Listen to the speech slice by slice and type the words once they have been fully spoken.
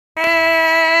Hey,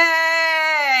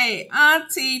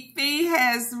 Auntie Fee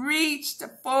has reached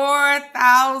 4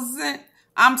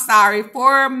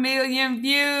 million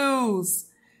views.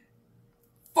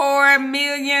 4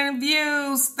 million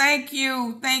views. Thank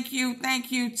you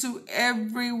to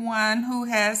everyone who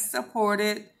has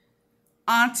supported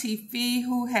Auntie Fee,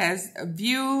 who has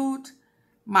viewed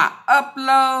my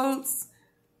uploads.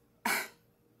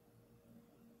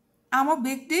 I'm a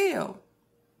big deal.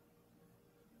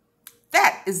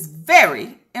 That is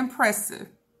very impressive,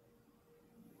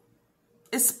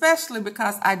 especially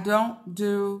because I don't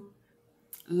do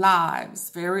lives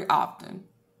very often.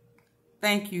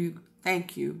 Thank you.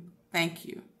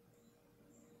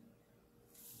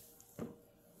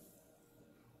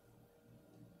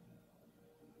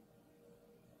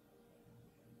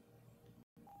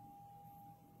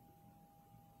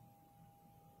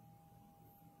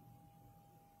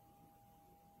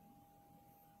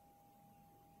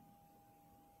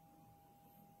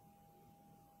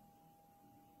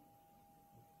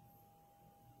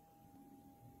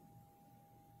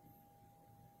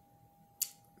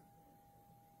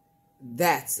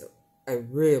 That's a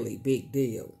really big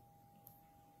deal.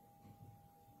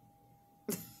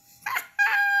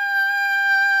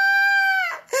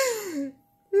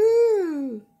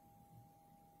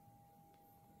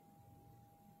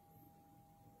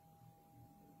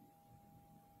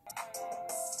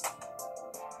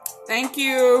 Thank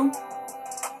you.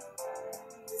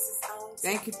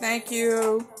 Thank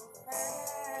you.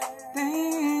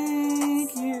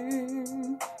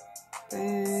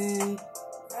 Thank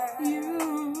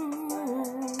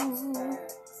you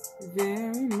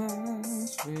very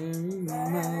much.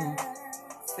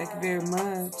 Thank you very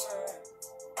much.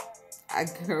 I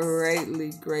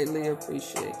greatly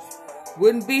appreciate you.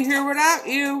 Wouldn't be here without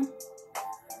you.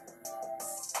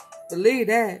 Believe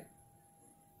that.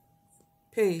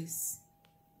 Peace.